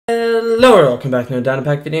Hello and welcome back to a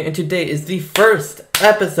Dino-Pack video, and today is the first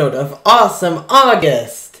episode of Awesome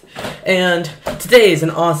August! And today is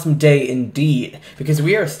an awesome day indeed, because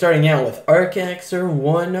we are starting out with Arcaxer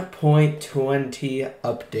 1.20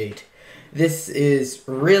 update. This is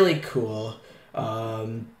really cool,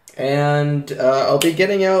 and I'll be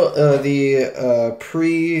getting out the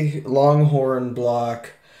pre-Longhorn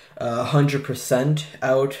block 100%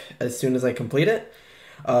 out as soon as I complete it.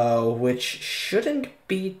 Which shouldn't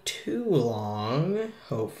be too long,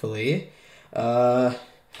 hopefully. I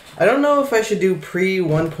don't know if I should do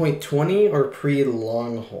pre-1.20 or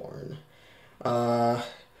pre-Longhorn. I'll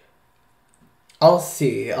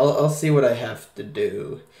see. I'll see what I have to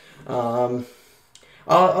do. I'll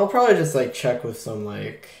probably just, like, check with some,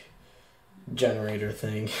 like, generator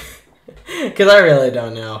thing. Because I really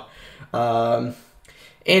don't know.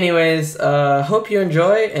 Anyways, hope you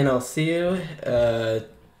enjoy, and I'll see you,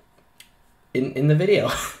 in the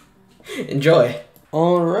video. Enjoy.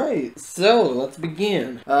 Alright, so let's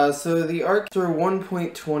begin. So the Arcaxer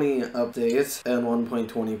 1.20 updates and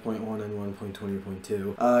 1.20.1 and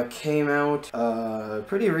 1.20.2 came out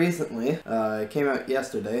pretty recently. It came out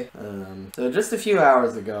yesterday, so just a few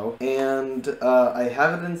hours ago, and I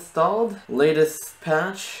have it installed, latest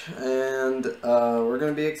patch, and we're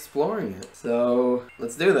gonna be exploring it. So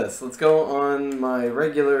let's do this. Let's go on my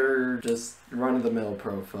regular, just run-of-the-mill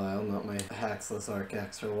profile, not my hacksless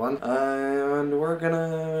Arcaxer one, and we're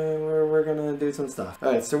gonna do some stuff.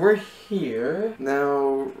 Alright, so we're here.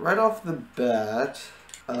 Now, right off the bat,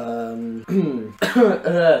 I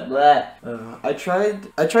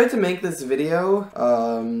tried to make this video,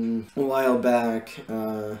 a while back,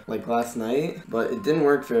 like last night, but it didn't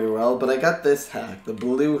work very well, but I got this hack, the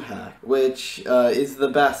blue hack, which, is the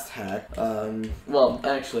best hack, well,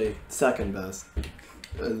 actually, second best.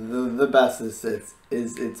 The best is its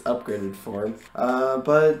upgraded form.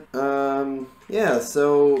 Yeah,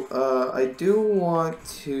 so, I do want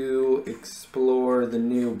to explore the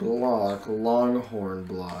new block, Longhorn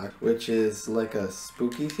block, which is like a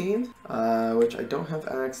spooky theme, which I don't have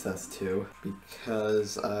access to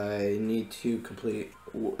because I need to complete,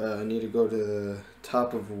 need to go to the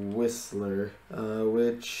top of Whistler,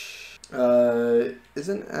 which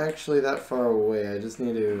isn't actually that far away. I just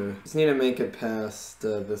need to make it past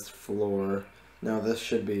this floor. Now this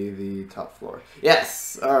should be the top floor.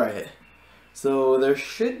 Yes. All right. So there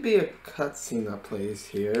should be a cutscene that plays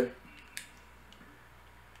here.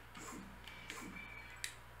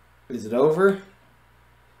 Is it over?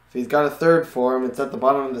 If he's got a third form, it's at the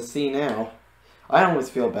bottom of the sea now. I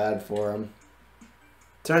almost feel bad for him.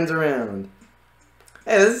 Turns around.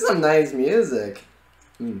 Hey, this is some nice music.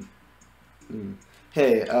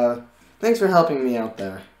 Hey, thanks for helping me out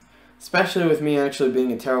there. Especially with me actually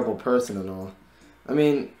being a terrible person and all. I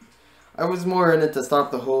mean, I was more in it to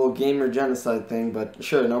stop the whole gamer genocide thing, but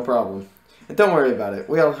sure, no problem. And don't worry about it.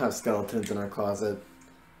 We all have skeletons in our closet.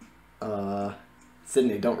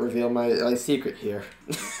 Sydney, don't reveal my secret here.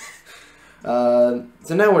 So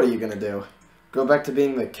now what are you gonna do? Go back to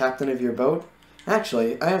being the captain of your boat?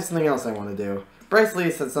 Actually, I have something else I want to do. Bryce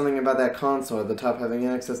Lee said something about that console at the top having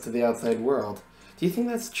access to the outside world. Do you think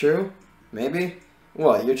that's true? Maybe?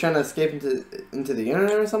 What, you're trying to escape into the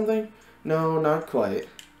internet or something? No, not quite.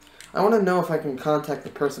 I want to know if I can contact the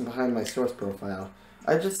person behind my source profile.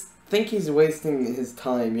 I just think he's wasting his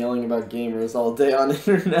time yelling about gamers all day on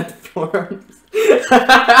internet forums.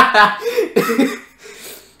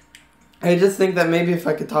 I just think that maybe if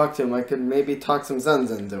I could talk to him, I could maybe talk some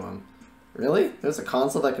sense into him. Really? There's a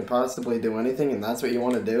console that could possibly do anything, and that's what you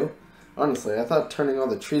want to do? Honestly, I thought turning all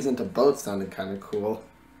the trees into boats sounded kind of cool.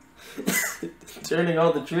 Turning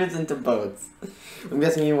all the trees into boats. I'm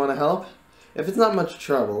guessing you want to help? If it's not much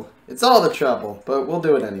trouble. It's all the trouble, but we'll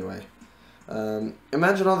do it anyway.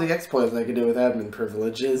 Imagine all the exploits I could do with admin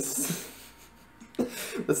privileges.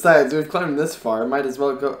 Besides, we've climbed this far, might as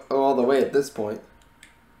well go all the way at this point.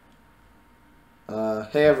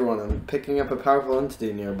 Hey everyone, I'm picking up a powerful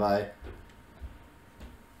entity nearby.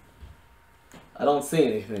 I don't see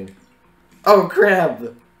anything. Oh crap!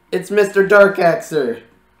 It's Mr. Darkaxer!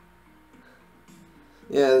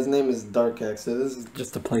 Yeah, his name is Darkaxer. This is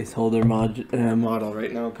just a placeholder model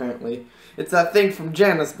right now, apparently. It's that thing from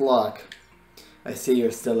Janus Block. I see you're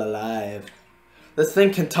still alive. This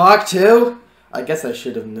thing can talk too? I guess I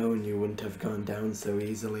should have known you wouldn't have gone down so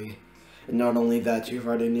easily. And not only that, you've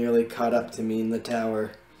already nearly caught up to me in the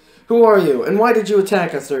tower. Who are you, and why did you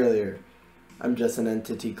attack us earlier? I'm just an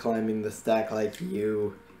entity climbing the stack like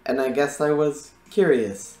you, and I guess I was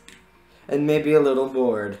curious, and maybe a little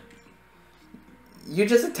bored. You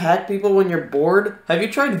just attack people when you're bored? Have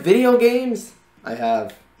you tried video games? I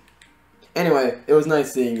have. Anyway, it was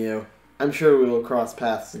nice seeing you. I'm sure we will cross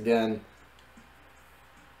paths again.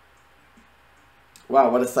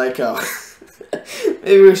 Wow, what a psycho.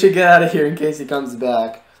 Maybe we should get out of here in case he comes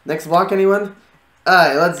back. Next block, anyone?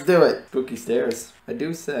 Alright, let's do it. Spooky stairs. I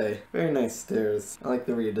do say. Very nice stairs. I like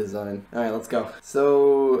the redesign. Alright, let's go.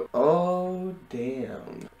 So, oh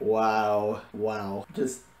damn. Wow. Wow.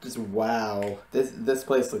 Just wow. This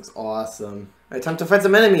place looks awesome. Alright, time to fight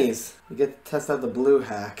some enemies. We get to test out the blue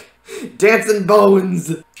hack. Dancing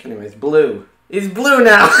bones! Anyways, blue. He's blue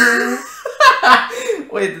now!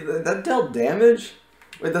 Wait, did that deal damage?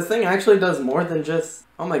 Wait, this thing actually does more than just...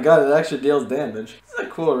 Oh my god, it actually deals damage. This is a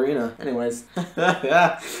cool arena. Anyways.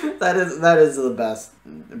 Yeah, that is the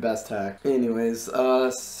best hack. Anyways,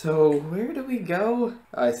 so where do we go?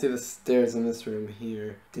 Oh, I see the stairs in this room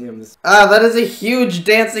here. Damn this. Ah, that is a huge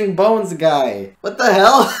dancing bones guy. What the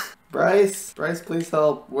hell? Bryce, please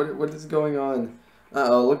help. What is going on?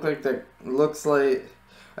 Uh-oh, looks like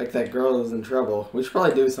that girl is in trouble. We should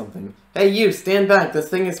probably do something. Hey you, stand back. This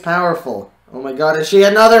thing is powerful. Oh my god, is she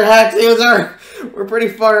another hack user? We're pretty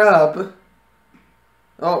far up.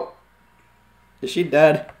 Oh. Is she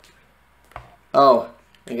dead? Oh,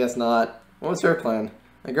 I guess not. What was her plan?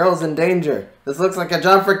 The girl's in danger. This looks like a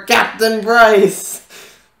job for Captain Bryce.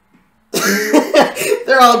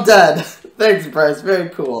 They're all dead. Thanks, Bryce. Very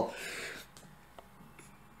cool.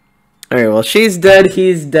 Alright, well, she's dead.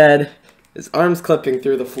 He's dead. His arm's clipping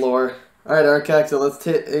through the floor. Alright, Arcaxer, let's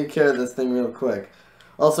take care of this thing real quick.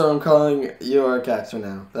 Also, I'm calling you Arcaxer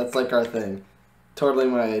now. That's like our thing. Totally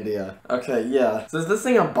my idea. Okay, yeah. So is this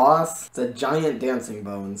thing a boss? It's a giant dancing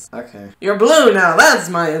bones. Okay. You're blue now! That's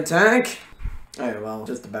my attack! Alright, well,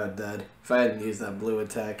 just about dead. If I hadn't used that blue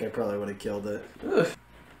attack, I probably would have killed it. Ugh.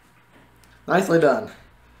 Nicely done.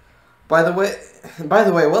 By the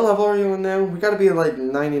way, what level are you on now? We gotta be like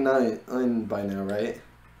 99 by now, right?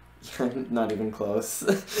 Not even close.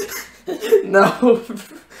 No.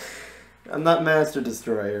 I'm not Master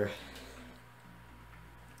Destroyer.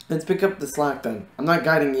 Let's pick up the slack then. I'm not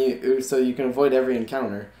guiding you so you can avoid every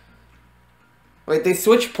encounter. Wait, they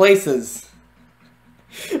switch places.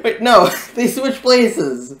 Wait, no, they switch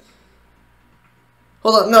places.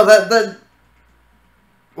 Hold on, no, that...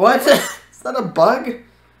 What? Is that a bug?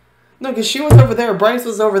 No, because she was over there, Bryce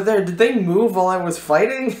was over there. Did they move while I was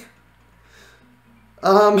fighting?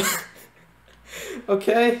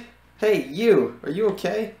 Okay. Hey, you. Are you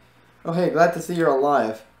okay? Oh, hey, glad to see you're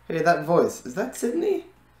alive. Hey, that voice. Is that Sydney?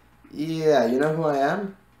 Yeah, you know who I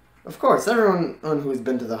am? Of course, everyone who's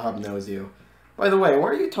been to the hub knows you. By the way, why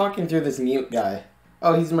are you talking through this mute guy?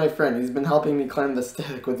 Oh, he's my friend. He's been helping me climb the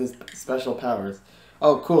stick with his special powers.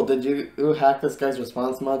 Oh, cool. Did you hack this guy's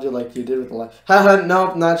response module like you did with the last... Haha,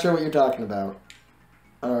 nope, not sure what you're talking about.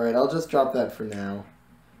 Alright, I'll just drop that for now.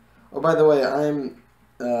 Oh, by the way, I'm,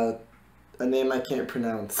 a name I can't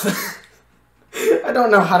pronounce. I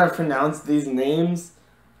don't know how to pronounce these names.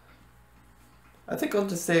 I think I'll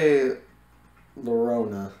just say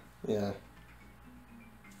Lorona. Yeah.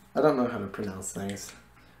 I don't know how to pronounce things.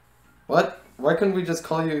 What? Why couldn't we just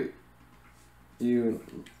call you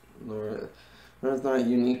Laura? That's not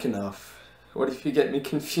unique enough. What if you get me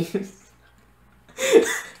confused?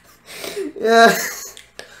 Yeah.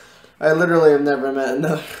 I literally have never met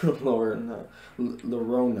another Lorona.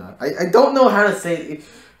 I don't know how to say...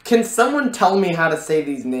 Can someone tell me how to say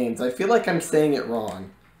these names? I feel like I'm saying it wrong.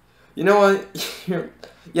 You know what?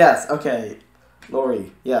 Yes, okay.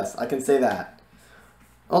 Lori. Yes, I can say that.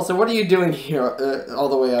 Also, what are you doing here, all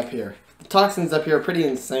the way up here? The toxins up here are pretty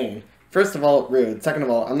insane. First of all, rude. Second of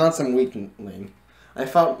all, I'm not some weakling. I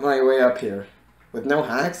fought my way up here. With no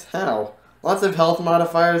hacks? How? Lots of health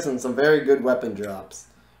modifiers and some very good weapon drops.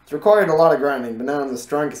 It's required a lot of grinding, but now I'm the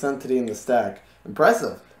strongest entity in the stack.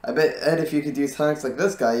 Impressive. I bet Ed, if you could use hacks like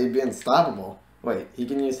this guy, you'd be unstoppable. Wait, he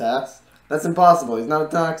can use hacks? That's impossible. He's not a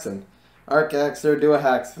toxin. Arcaxer, do a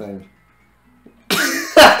hacks thing.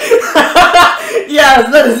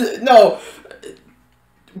 Yes, that is... No.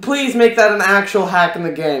 Please make that an actual hack in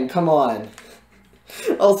the game. Come on.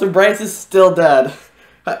 Also, Bryce is still dead.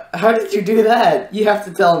 How did you do that? You have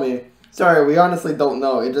to tell me. Sorry, we honestly don't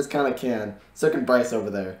know. It just kind of can. So can Bryce over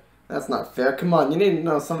there. That's not fair. Come on, you need to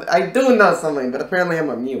know something. I do know something, but apparently I'm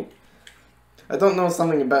a mute. I don't know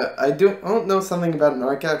something about... I don't know something about an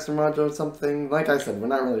Arcaxer module or something. Like I said, we're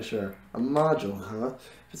not really sure. A module, huh?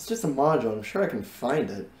 If it's just a module, I'm sure I can find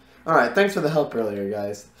it. Alright, thanks for the help earlier,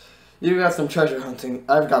 guys. You got some treasure hunting.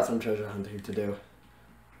 I've got some treasure hunting to do.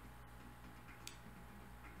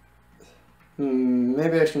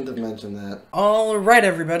 Maybe I shouldn't have mentioned that. Alright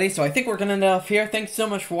everybody, so I think we're gonna end off here. Thanks so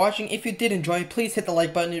much for watching. If you did enjoy, please hit the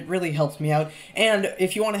like button, it really helps me out. And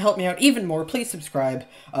if you want to help me out even more, please subscribe.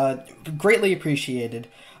 Greatly appreciated.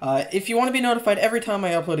 If you want to be notified every time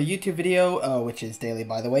I upload a YouTube video, which is daily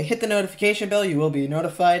by the way, hit the notification bell, you will be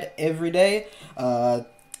notified every day.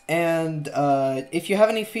 And if you have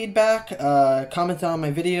any feedback, comment on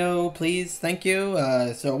my video, please. Thank you.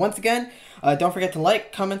 So once again, don't forget to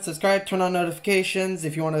like, comment, subscribe, turn on notifications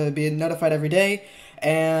if you want to be notified every day.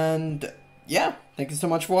 And yeah, thank you so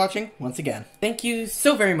much for watching once again. Thank you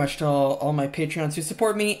so very much to all my Patreons who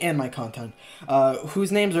support me and my content,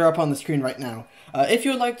 whose names are up on the screen right now. If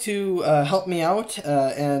you would like to help me out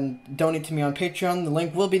and donate to me on Patreon, the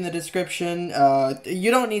link will be in the description. You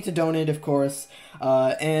don't need to donate, of course,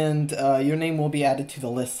 and your name will be added to the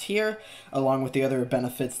list here, along with the other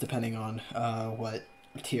benefits depending on what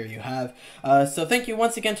tier you have. So thank you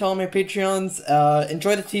once again to all my Patreons.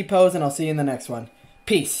 Enjoy the T-pose, and I'll see you in the next one.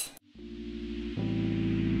 Peace.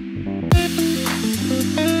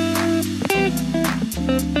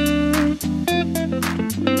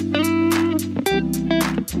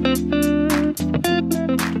 Thank you.